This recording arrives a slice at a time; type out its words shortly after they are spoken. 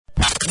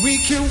We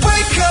can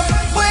wake up.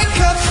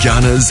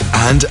 Gunners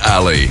and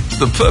Ali,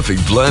 the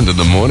perfect blend in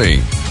the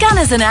morning.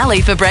 Gunners and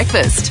Ali for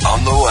breakfast.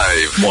 On the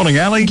Wave. Morning,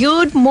 Ali.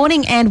 Good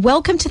morning and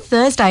welcome to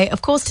Thursday.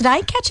 Of course,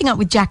 today catching up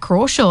with Jack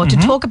Crawshaw to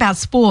talk about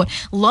sport.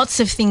 Lots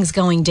of things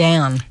going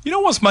down. You know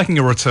what's making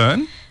a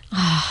return?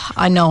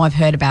 I know, I've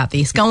heard about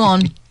this. Go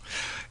on.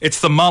 It's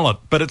the mullet,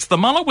 but it's the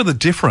mullet with a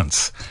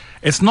difference.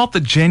 It's not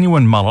the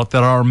genuine mullet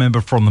that I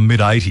remember from the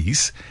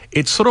mid-'80s.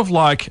 It's sort of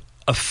like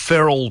a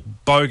feral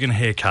bogan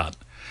haircut.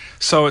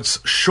 So it's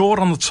short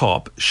on the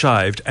top,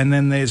 shaved, and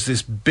then there's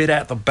this bit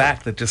out the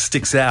back that just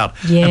sticks out.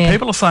 Yeah. And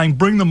people are saying,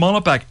 bring the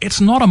mullet back. It's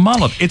not a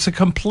mullet. It's a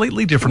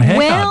completely different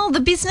haircut. Well,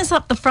 the business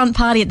up the front,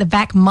 party at the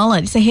back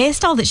mullet. It's a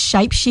hairstyle that's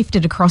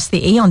shape-shifted across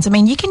the eons. I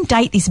mean, you can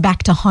date this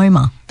back to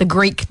Homer, the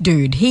Greek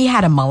dude. He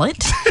had a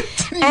mullet.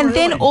 And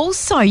then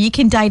also you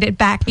can date it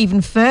back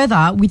even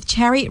further with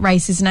chariot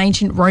races and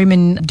ancient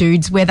Roman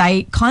dudes where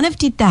they kind of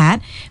did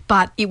that,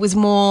 but it was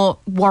more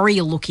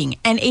warrior looking.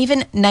 And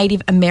even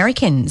Native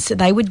Americans,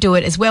 they would do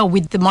it as well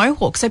with the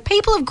mohawk. So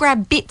people have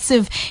grabbed bits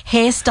of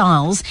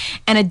hairstyles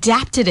and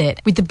adapted it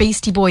with the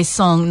Beastie Boys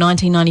song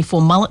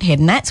 1994 Mullet Head,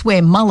 and that's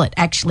where mullet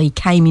actually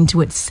came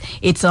into its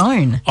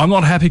own. I'm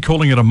not happy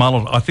calling it a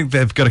mullet. I think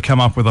they've got to come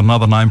up with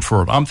another name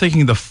for it. I'm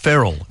thinking the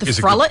feral. The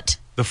frullet?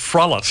 The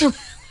frullet.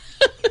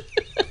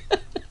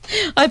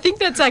 I think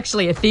that's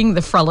actually a thing,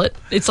 the frullet.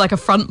 It's like a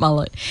front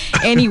mullet.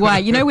 Anyway,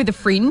 you know, with the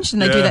fringe,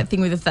 and they do that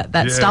thing with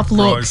that stuff.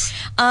 Look, gross.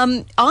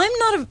 I'm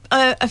not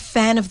a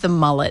fan of the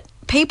mullet.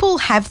 People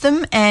have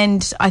them,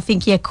 and I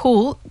think, yeah,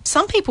 cool.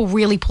 Some people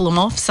really pull them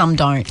off, some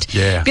don't.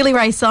 Yeah. Billy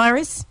Ray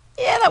Cyrus,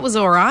 yeah, that was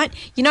all right.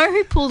 You know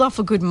who pulled off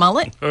a good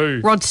mullet?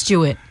 Who? Rod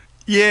Stewart.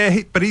 Yeah,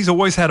 but he's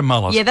always had a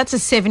mullet. Yeah, that's a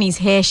 70s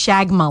hair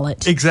shag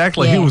mullet.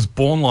 Exactly. Yeah. He was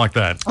born like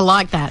that. I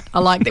like that.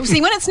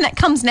 See, when it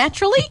comes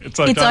naturally, It's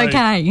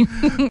okay.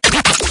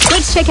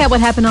 Let's check out what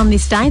happened on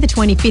this day, the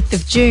 25th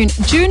of June.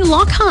 June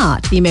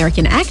Lockhart, the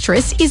American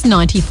actress, is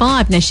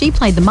 95. Now, she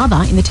played the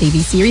mother in the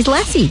TV series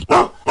Lassie.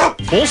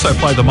 Also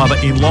played the mother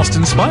in Lost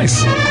in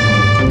Space.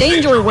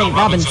 Danger Will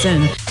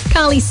Robinson.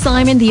 Carly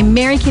Simon, the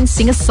American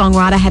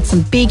singer-songwriter, had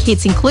some big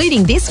hits,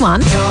 including this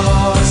one.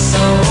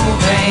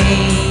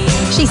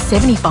 She's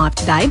 75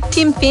 today.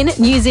 Tim Finn,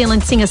 New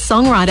Zealand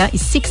singer-songwriter,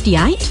 is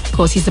 68. Of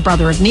course, he's the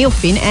brother of Neil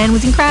Finn and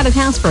was in Crowded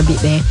House for a bit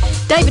there.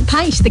 David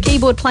Pate, the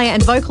keyboard player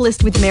and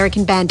vocalist with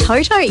American band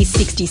Toto, is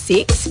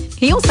 66.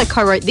 He also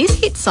co-wrote this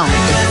hit song.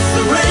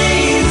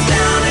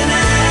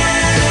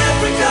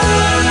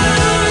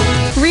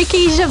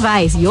 Ricky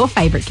Gervais, your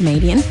favourite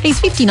comedian. He's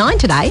 59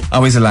 today.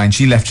 Oh, is Elaine?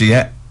 She left you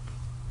yet?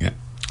 Yeah.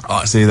 All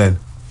right, see you then.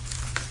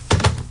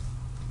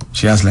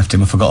 She has left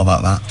him. I forgot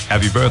about that.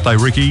 Happy birthday,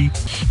 Ricky.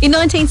 In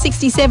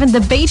 1967, the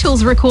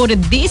Beatles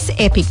recorded this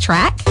epic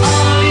track.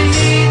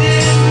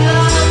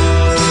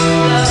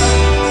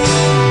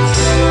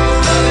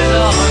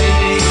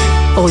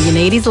 All You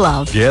Need Is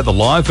Love. Yeah, the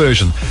live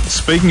version.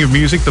 Speaking of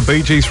music, the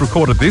Bee Gees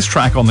recorded this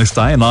track on this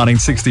day in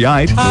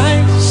 1968.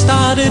 I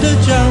started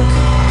a joke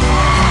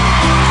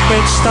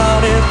which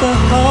started the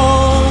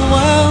whole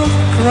world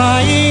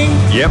crying.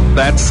 Yep,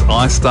 that's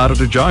I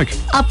Started a Joke.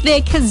 Up There,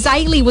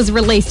 Kazali was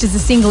released as a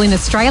single in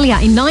Australia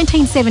in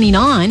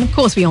 1979. Of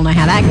course, we all know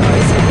how that goes.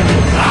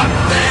 Up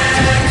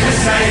there,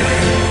 Kazali,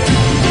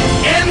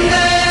 in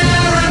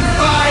there and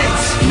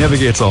fight. Never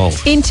gets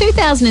old. In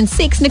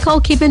 2006,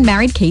 Nicole Kidman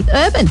married Keith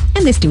Urban,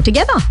 and they're still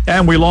together.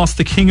 And we lost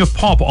the king of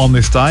pop on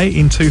this day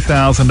in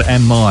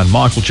 2009.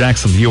 Michael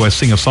Jackson, the US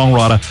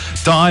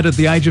singer-songwriter, died at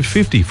the age of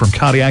 50 from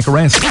cardiac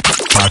arrest.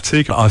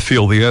 I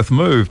Feel the Earth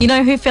Move. You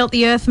know who felt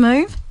the earth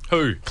move?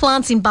 Who?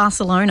 Plants in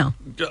Barcelona.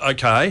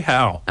 Okay,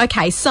 how?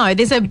 Okay, so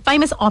there's a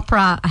famous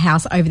opera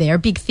house over there, a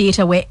big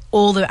theatre where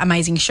all the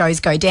amazing shows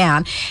go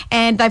down,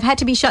 and they've had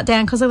to be shut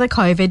down because of the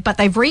COVID, but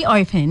they've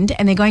reopened,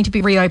 and they're going to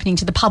be reopening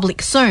to the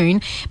public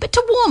soon. But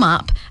to warm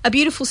up, a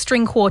beautiful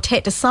string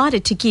quartet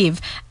decided to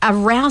give a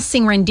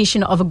rousing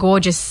rendition of a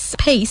gorgeous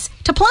piece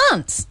to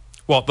plants.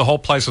 What, the whole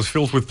place was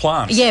filled with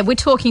plants? Yeah, we're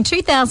talking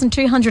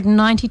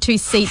 2,292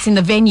 seats in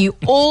the venue,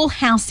 all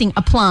housing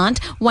a plant,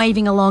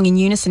 waving along in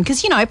unison.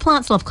 Because, you know,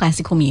 plants love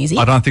classical music.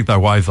 I don't think they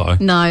wave, though.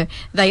 No,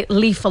 they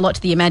leave a lot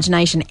to the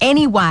imagination.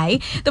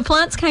 Anyway, the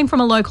plants came from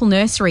a local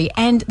nursery,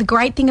 and the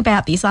great thing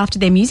about this, after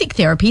their music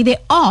therapy,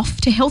 they're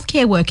off to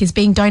healthcare workers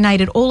being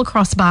donated all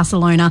across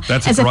Barcelona.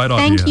 That's as a great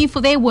thank idea. you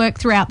for their work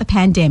throughout the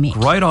pandemic.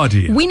 Great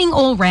idea. Winning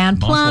all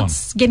round, Nice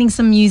plants getting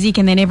some music,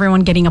 and then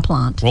everyone getting a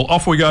plant. Well,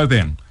 off we go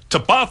then. To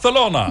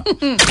Barcelona.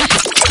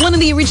 One of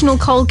the original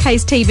cold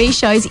case TV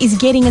shows is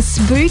getting a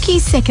spooky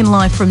second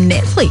life from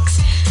Netflix.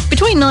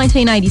 Between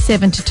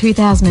 1987 to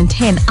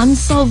 2010,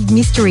 Unsolved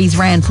Mysteries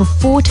ran for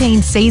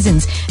 14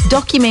 seasons,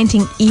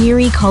 documenting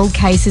eerie cold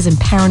cases and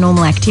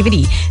paranormal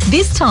activity.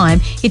 This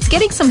time, it's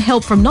getting some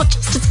help from not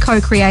just its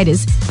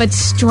co-creators, but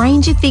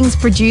Stranger Things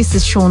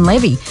producers Sean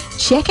Levy.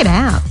 Check it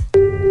out.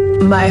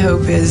 My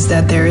hope is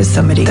that there is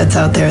somebody that's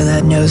out there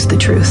that knows the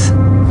truth.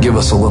 Give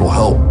us a little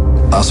help.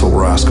 That's what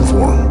we're asking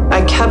for.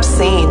 I kept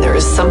saying there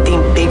is something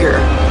bigger.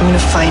 I'm going to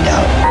find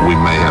out. We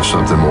may have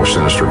something more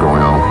sinister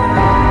going on.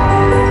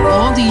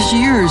 All all these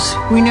years,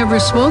 we never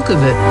spoke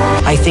of it.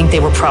 I think they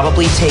were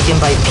probably taken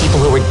by people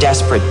who were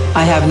desperate.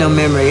 I have no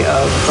memory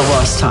of the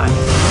lost time.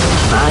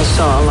 I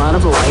saw a lot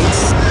of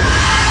lights.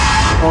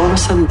 All of a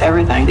sudden,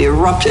 everything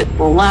erupted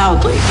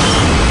loudly.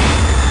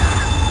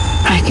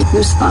 I get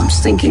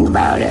goosebumps thinking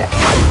about it.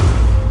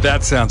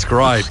 That sounds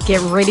great.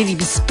 Get ready to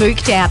be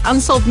spooked out.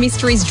 Unsolved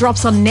Mysteries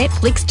drops on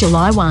Netflix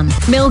July 1.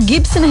 Mel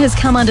Gibson has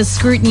come under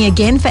scrutiny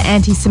again for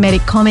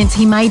anti-Semitic comments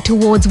he made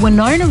towards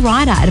Winona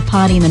Ryder at a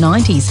party in the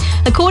 90s.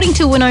 According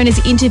to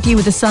Winona's interview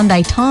with the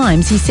Sunday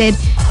Times, he said,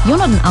 "You're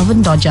not an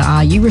oven dodger,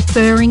 are you?"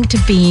 referring to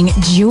being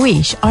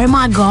Jewish. Oh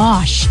my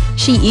gosh.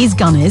 She is,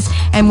 Gunners,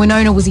 and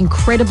Winona was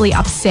incredibly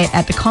upset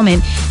at the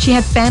comment. She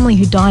had family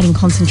who died in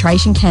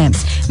concentration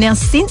camps. Now,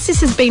 since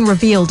this has been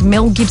revealed,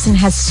 Mel Gibson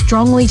has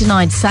strongly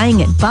denied saying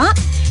it, but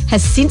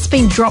has since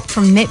been dropped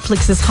from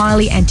Netflix's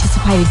highly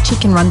anticipated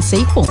Chicken Run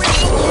sequel.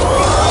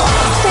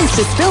 Thanks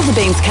to Spill the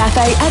Beans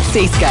Cafe at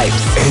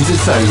Seascapes.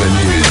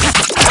 Entertainment news.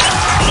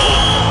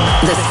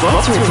 The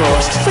Sports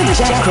Report with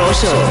Jack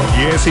Crawshaw.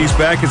 Yes, he's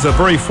back. It's a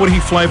very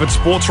footy-flavoured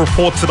sports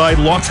report today.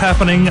 Lots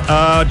happening.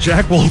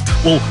 Jack, we'll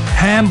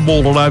handball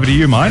it over to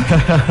you, mate.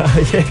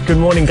 Yeah, good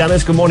morning,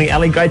 Gunners. Good morning,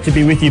 Ali. Great to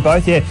be with you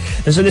both. Yeah,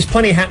 so there's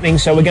plenty happening.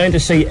 So we're going to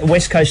see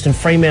West Coast and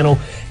Fremantle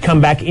come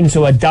back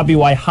into a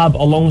WA hub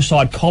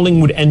alongside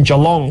Collingwood and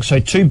Geelong. So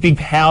two big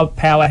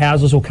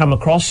powerhouses will come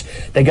across.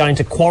 They're going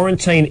to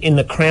quarantine in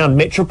the Crown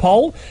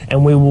Metropole,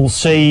 and we will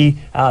see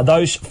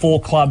those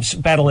four clubs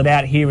battle it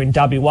out here in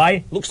WA.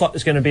 Looks like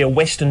there's going to be a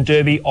Western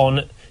Derby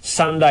on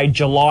Sunday,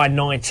 July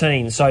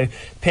 19. So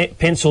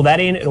pencil that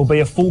in. It'll be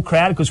a full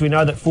crowd because we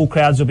know that full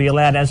crowds will be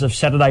allowed as of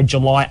Saturday,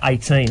 July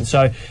 18.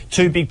 So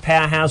two big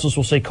powerhouses.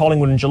 We'll see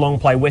Collingwood and Geelong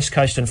play West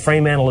Coast and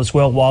Fremantle as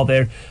well while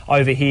they're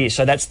over here.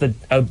 So that's the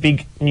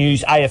big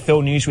news,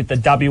 AFL news, with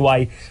the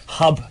WA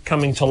hub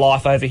coming to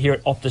life over here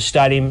at Optus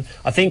Stadium.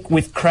 I think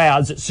with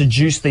crowds, it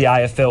seduced the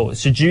AFL. It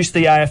seduced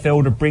the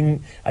AFL to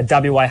bring a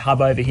WA hub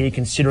over here,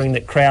 considering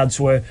that crowds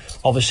were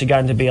obviously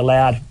going to be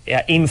allowed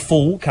in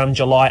full come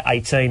July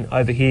 18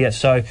 over here.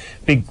 So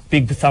big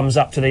thumbs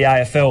up to the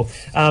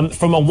AFL.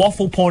 From a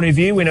waffle point of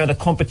view, we know the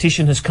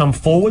competition has come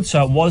forward,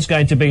 so it was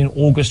going to be an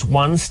August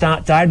 1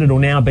 start date. It'll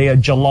now be a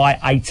July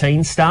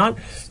 18 start.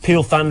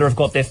 Peel Thunder have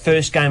got their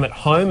first game at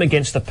home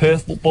against the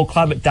Perth Football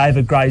Club at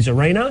David Gray's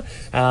Arena.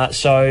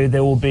 So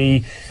there will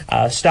be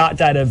a start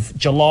date of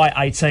July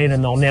 18,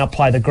 and they'll now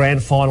play the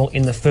grand final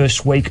in the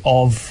first week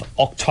of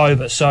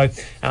October. So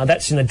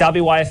that's in the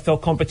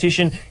WAFL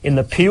competition. In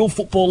the Peel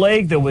Football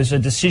League, there was a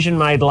decision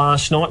made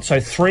last night. So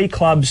three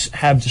clubs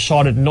have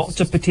decided not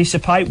to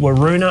participate.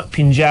 Waroona,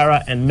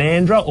 Pinjarra and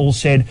Mandurah all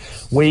said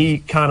we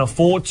can't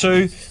afford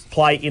to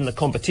play in the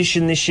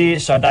competition this year,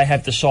 so they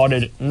have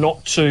decided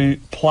not to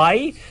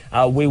play.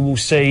 We will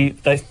see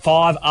the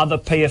five other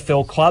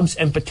PFL clubs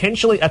and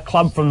potentially a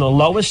club from the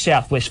lower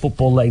Southwest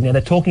Football League. Now,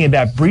 they're talking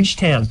about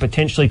Bridgetown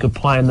potentially could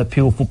play in the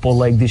Peel Football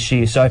League this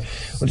year, so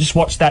we'll just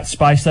watch that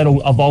space.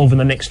 That'll evolve in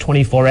the next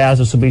 24 hours.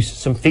 There will be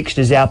some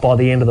fixtures out by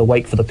the end of the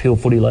week for the Peel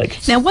Footy League.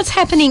 Now, what's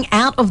happening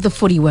out of the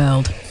footy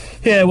world?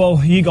 Yeah,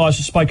 well, you guys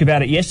spoke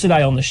about it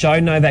yesterday on the show.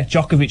 Novak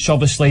Djokovic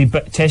obviously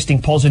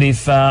testing positive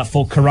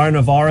for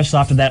coronavirus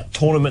after that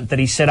tournament that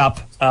he set up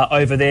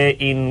over there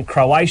in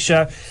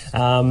Croatia.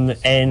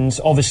 And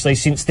obviously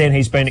since then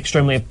he's been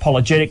extremely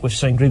apologetic. We've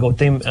seen Grigor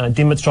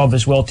Dimitrov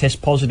as well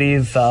test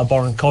positive.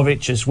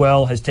 Borankovic as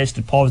well has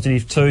tested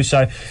positive too.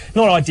 So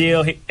not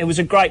ideal. It was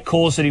a great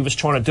cause that he was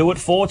trying to do it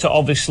for, to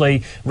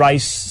obviously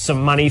raise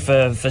some money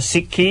for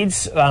sick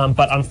kids.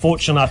 But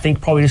unfortunately, I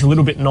think probably just a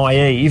little bit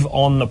naive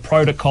on the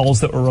protocols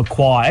that were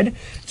required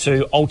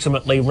to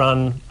ultimately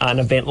run an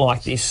event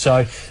like this.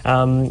 So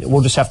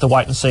we'll just have to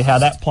wait and see how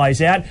that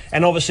plays out.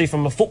 And obviously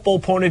from a football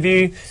point of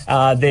view,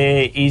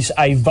 there is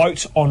a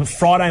vote on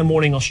Friday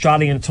morning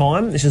Australian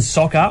time. This is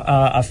soccer,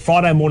 a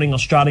Friday morning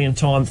Australian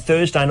time,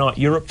 Thursday night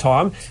Europe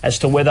time, as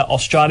to whether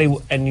Australia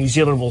and New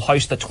Zealand will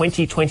host the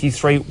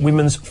 2023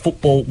 Women's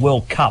Football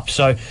World Cup.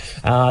 So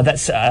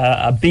that's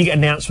a big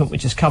announcement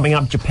which is coming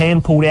up.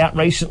 Japan pulled out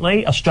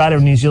recently. Australia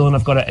and New Zealand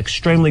have got an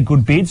extremely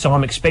good bid, so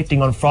I'm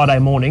expecting on Friday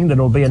morning that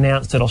it will be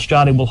announced that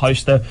Australia will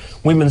host the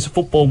Women's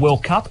Football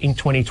World Cup in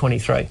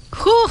 2023.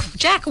 Whew,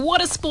 Jack,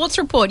 what a sports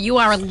report. You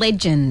are a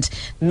legend.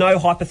 No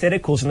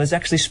hypotheticals, and there's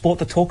actually sport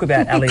to talk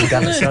about, Ali and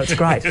Gunner, so it's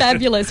great.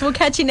 Fabulous. We'll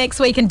catch you next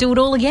week and do it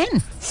all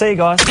again. See you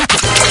guys.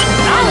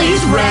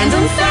 Ali's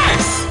Random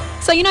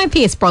Facts. So you know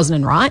Pierce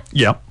Brosnan, right?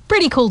 Yep.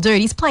 Pretty cool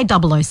dude. He's played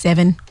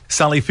 007.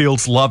 Sally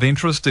Field's love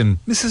interest in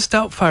Mrs.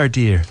 Doubtfire,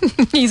 dear.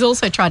 He's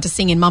also tried to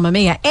sing in Mamma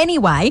Mia.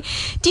 Anyway,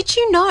 did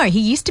you know he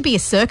used to be a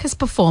circus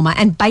performer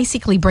and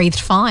basically breathed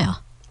fire?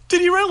 Did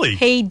he really?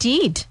 He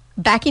did.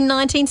 Back in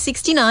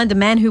 1969, the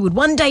man who would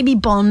one day be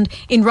Bond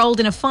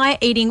enrolled in a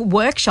fire-eating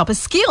workshop, a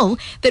skill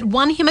that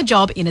won him a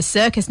job in a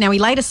circus. Now, he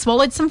later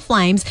swallowed some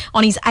flames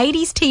on his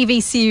 80s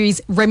TV series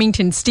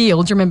Remington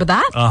Steele. Do you remember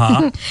that?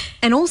 Uh-huh.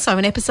 And also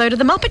an episode of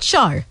The Muppet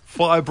Show.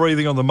 Fire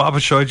breathing on The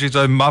Muppet Show. Geez,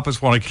 those Muppets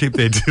want to keep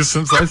their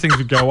distance. Those things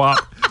would go up.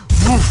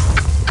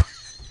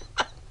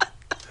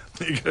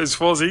 There goes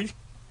Fozzie.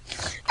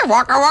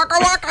 Waka, waka,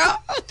 waka.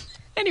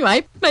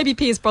 Anyway, maybe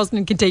Piers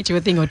Brosnan can teach you a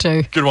thing or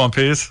two. Good one,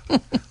 Piers.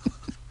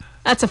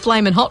 That's a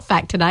flaming hot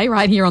fact today,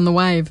 right here on The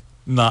Wave.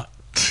 Nah,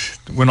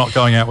 we're not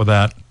going out with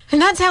that.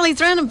 And that's Hallie's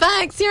Random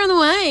Facts here on The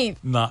Wave.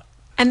 Nah.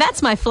 And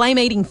that's my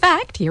flame-eating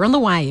fact here on The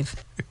Wave.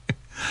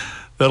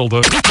 That'll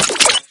do.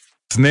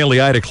 It's nearly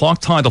 8 o'clock.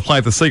 Time to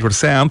play The Secret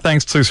Sound.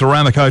 Thanks to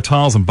Ceramico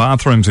Tiles and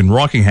Bathrooms in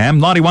Rockingham.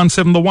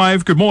 91.7 The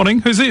Wave. Good morning.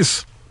 Who's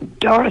this?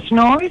 Doris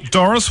Noyes.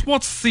 Doris,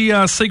 what's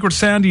the secret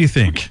sound, do you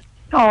think?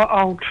 Oh,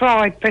 I'll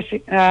try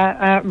pressing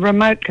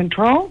remote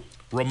control.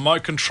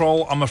 Remote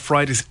control, I'm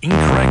afraid, is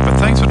incorrect, but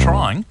thanks for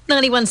trying.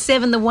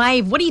 91.7 The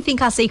Wave. What do you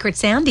think our secret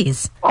sound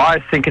is?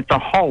 I think it's a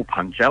hole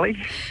punch, Ellie.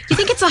 You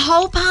think it's a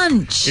hole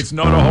punch? It's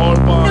not a hole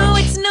punch. No,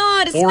 it's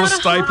not. It's or not a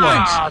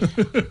stapler.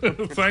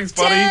 Thanks,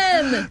 buddy.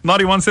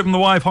 91.7 The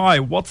Wave. Hi,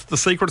 what's the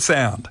secret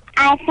sound?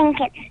 I think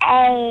it's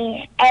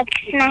a egg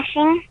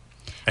smashing.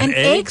 An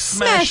egg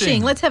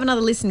smashing. Let's have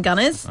another listen,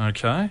 Gunners.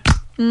 Okay.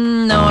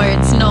 No,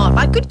 it's not.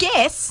 But good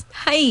guess.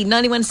 Hey,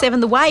 91.7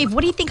 The Wave.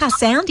 What do you think our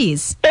sound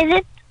is? Is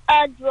it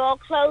a drawer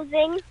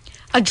closing?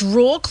 A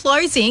drawer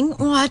closing?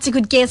 Oh, that's a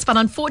good guess, but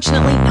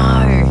unfortunately,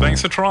 no.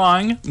 Thanks for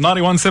trying.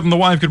 91.7 The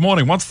Wave. Good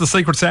morning. What's the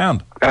secret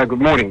sound? Good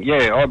morning.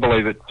 Yeah, I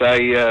believe it's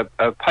a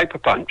paper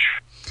punch.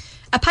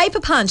 A paper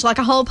punch, like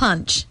a hole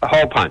punch? A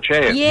hole punch,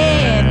 yeah.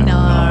 Yeah,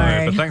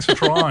 no. But thanks for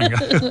trying.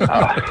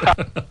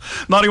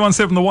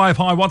 91.7 The Wave.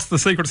 Hi, what's the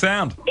secret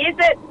sound? Is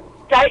it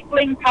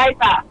stapling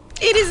paper?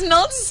 It is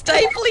not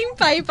stapling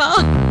paper.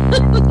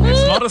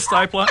 It's not a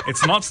stapler.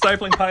 It's not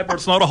stapling paper.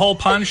 It's not a hole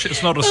punch.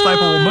 It's not a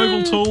staple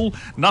removal tool.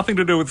 Nothing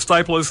to do with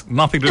staplers.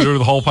 Nothing to do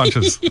with hole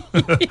punches.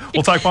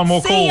 We'll take one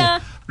more call.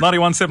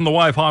 91.7 The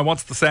Wave. Hi,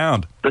 what's the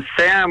sound? The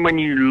sound when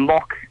you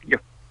lock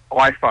your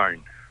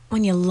iPhone.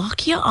 When you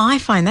lock your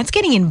iPhone. That's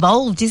getting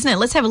involved, isn't it?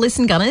 Let's have a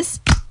listen, Gunners.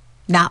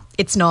 Nah,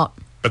 it's not.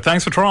 But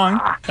thanks for trying.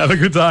 Have a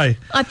good day.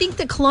 I think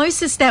the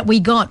closest that we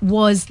got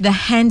was the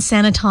hand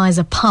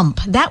sanitizer pump.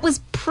 That was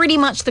pretty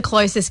much the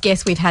closest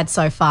guess we've had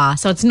so far.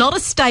 So it's not a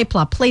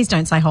stapler. Please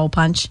don't say hole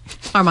punch.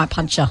 Or I might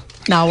punch you.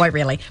 No, I won't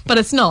really. But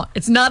it's not.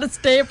 It's not a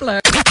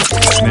stapler.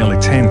 It's nearly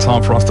 10.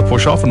 Time for us to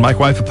push off and make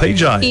way for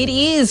PJ. It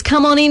is.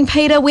 Come on in,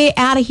 Peter. We're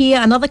out of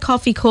here. Another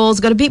coffee call's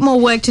got a bit more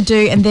work to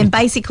do. And then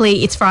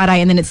basically it's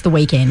Friday and then it's the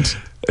weekend.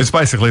 It's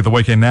basically the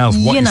weekend now is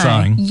what you're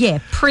saying. Yeah,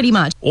 pretty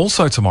much.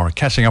 Also tomorrow,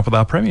 catching up with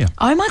our Premier.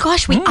 Oh, my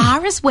gosh, we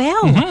are as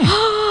well.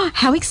 Mm-hmm.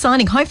 How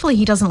exciting. Hopefully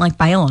he doesn't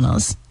bail on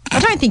us. I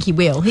don't think he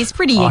will. He's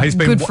pretty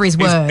good for his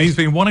word. He's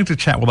been wanting to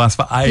chat with us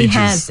for ages. He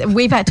has.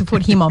 We've had to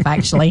put him off,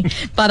 actually.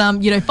 But,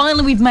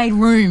 finally we've made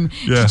room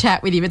to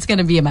chat with him. It's going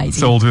to be amazing.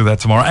 So we'll do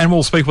that tomorrow. And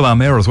we'll speak with our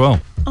mayor as well.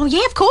 Oh,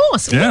 yeah, of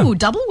course. Yeah. Ooh,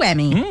 double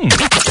whammy.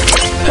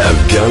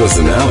 Have Gunners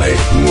and Ali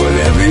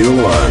whenever you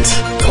want.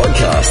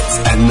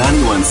 Podcasts at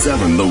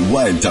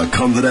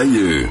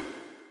 917thewave.com.au.